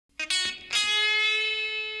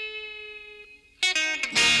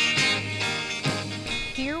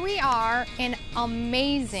are in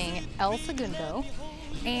amazing El Segundo,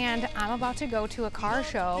 and I'm about to go to a car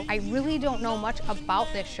show. I really don't know much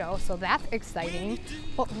about this show, so that's exciting.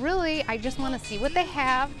 But really, I just want to see what they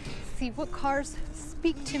have, see what cars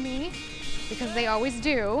speak to me, because they always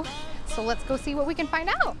do. So let's go see what we can find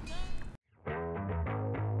out.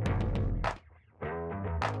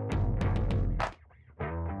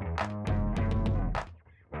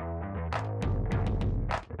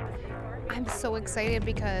 I'm so excited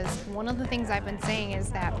because one of the things I've been saying is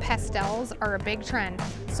that pastels are a big trend.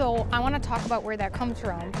 So I want to talk about where that comes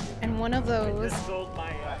from. And one of those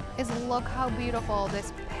is, look how beautiful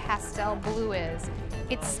this pastel blue is.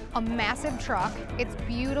 It's a massive truck. It's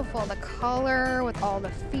beautiful, the color with all the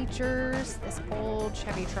features. This old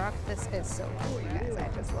Chevy truck, this is so cool, you guys. I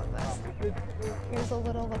just love this. Here's a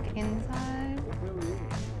little look inside.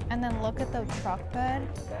 And then look at the truck bed.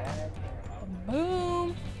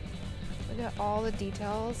 Boom. Look at all the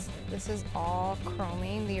details. This is all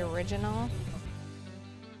chroming, the original.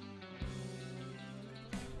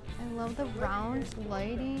 I love the round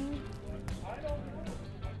lighting.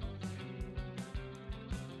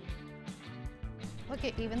 Look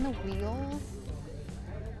at even the wheels.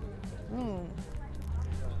 Ooh.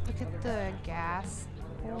 Look at the gas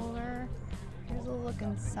holder. Here's a look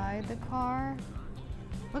inside the car.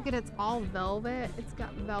 Look at it's all velvet. It's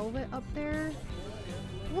got velvet up there.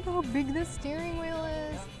 Look how big this steering wheel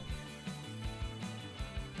is.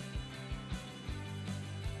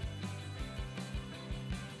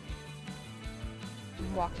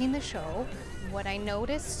 Walking the show, what I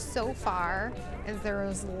noticed so far is there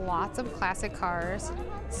was lots of classic cars,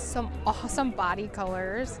 some awesome body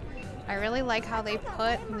colors. I really like how they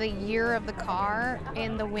put the year of the car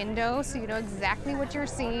in the window so you know exactly what you're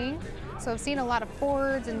seeing. So I've seen a lot of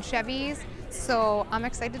Fords and Chevys, so I'm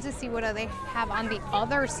excited to see what they have on the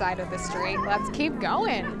other side of the street. Let's keep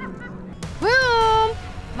going. Boom!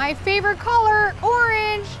 My favorite color,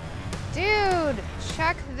 orange. Dude,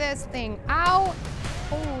 check this thing out.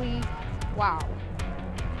 Holy wow.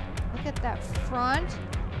 Look at that front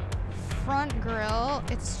grille.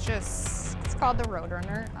 It's called the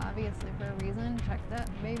Roadrunner, obviously for a reason. Check that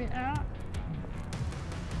baby out.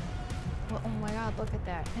 Well, oh my God, look at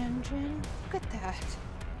that engine. Look at that.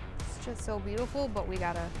 It's just so beautiful, but we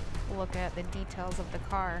gotta look at the details of the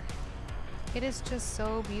car. It is just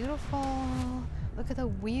so beautiful. Look at the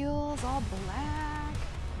wheels, all black.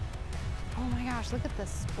 Oh my gosh, look at the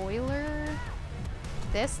spoiler.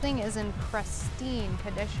 This thing is in pristine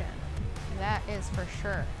condition. That is for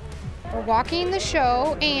sure. We're walking the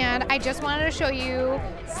show, and I just wanted to show you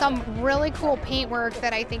some really cool paintwork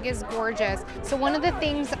that I think is gorgeous. So one of the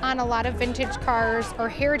things on a lot of vintage cars or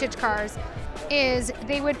heritage cars is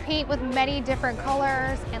they would paint with many different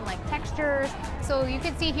colors and like textures. So you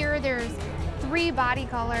can see here there's 3 body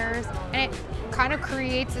colors, and it kind of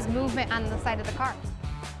creates this movement on the side of the car.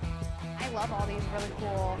 I love all these really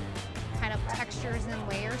cool kind of textures and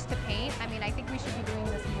layers to paint. I mean, I think we should be doing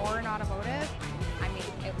this more in automotive. I mean,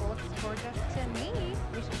 it looks gorgeous to me.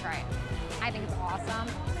 We should try it. I think it's awesome.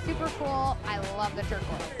 Super cool. I love the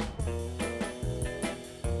turquoise.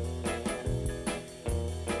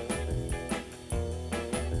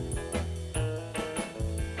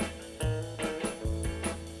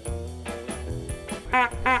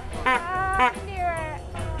 I knew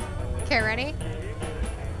it. Okay, ready?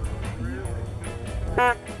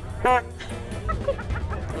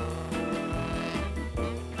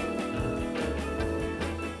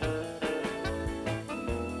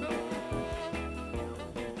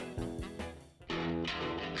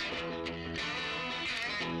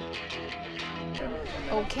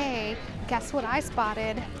 Okay, guess what I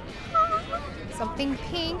spotted? Something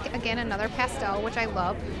pink, again another pastel, which I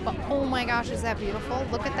love, but oh my gosh, is that beautiful?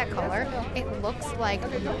 Look at that color. It looks like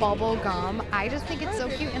bubble gum. I just think it's so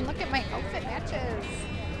cute, and look at my outfit matches.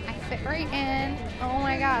 I fit right in. Oh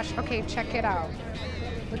my gosh, okay, check it out.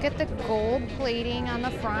 Look at the gold plating on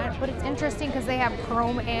the front, but it's interesting because they have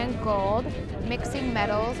chrome and gold, mixing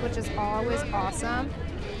metals, which is always awesome.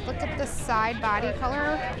 Look at the side body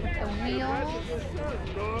color with the wheels.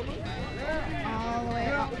 All the way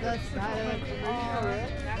up the side of the car.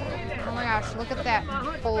 Oh my gosh, look at that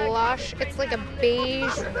plush. It's like a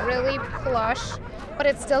beige, really plush, but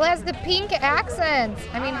it still has the pink accents.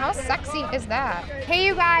 I mean, how sexy is that? Hey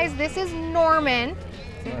you guys, this is Norman.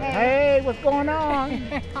 Hey, what's going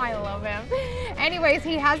on? I love him. Anyways,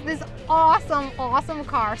 he has this awesome, awesome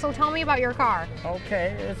car. So tell me about your car.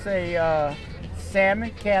 Okay, it's a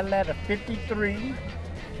Salmon Cadillac, a 53,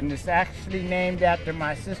 and it's actually named after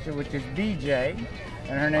my sister, which is BJ,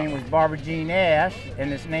 and her name was Barbara Jean Ash,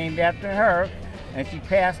 and it's named after her. and she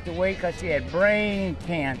passed away because she had brain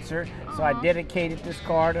cancer. So I dedicated this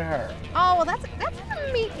car to her. Oh, well, that's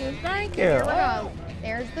amazing. Thank you. Here we go.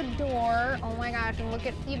 There's the door. Oh my gosh, and look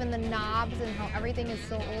at even the knobs and how everything is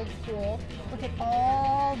so old school. Look at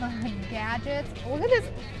all the gadgets. Look at this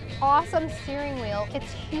awesome steering wheel.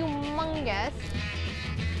 It's humongous.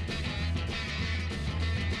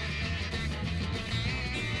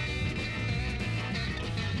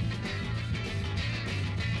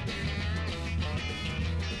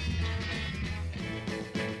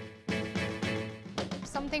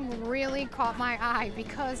 Something really caught my eye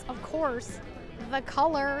because, of course, the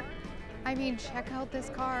color. I mean, check out this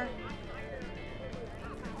car.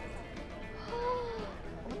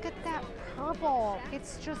 Look at that purple.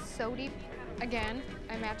 It's just so deep. Again,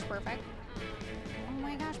 I match perfect. Oh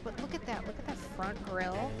my gosh, but look at that. Look at that front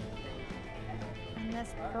grille. And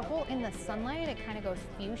this purple in the sunlight, it kind of goes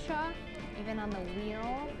fuchsia, even on the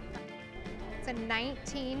wheel. It's a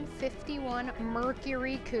 1951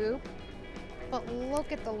 Mercury coupe. But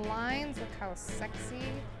look at the lines, look how sexy.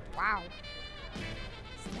 Wow.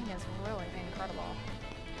 This thing is really incredible.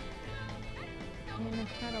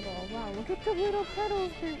 Incredible. Wow, look at the little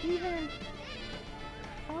pedals. They're even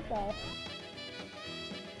purple.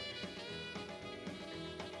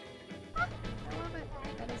 I love it.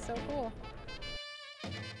 That is so cool.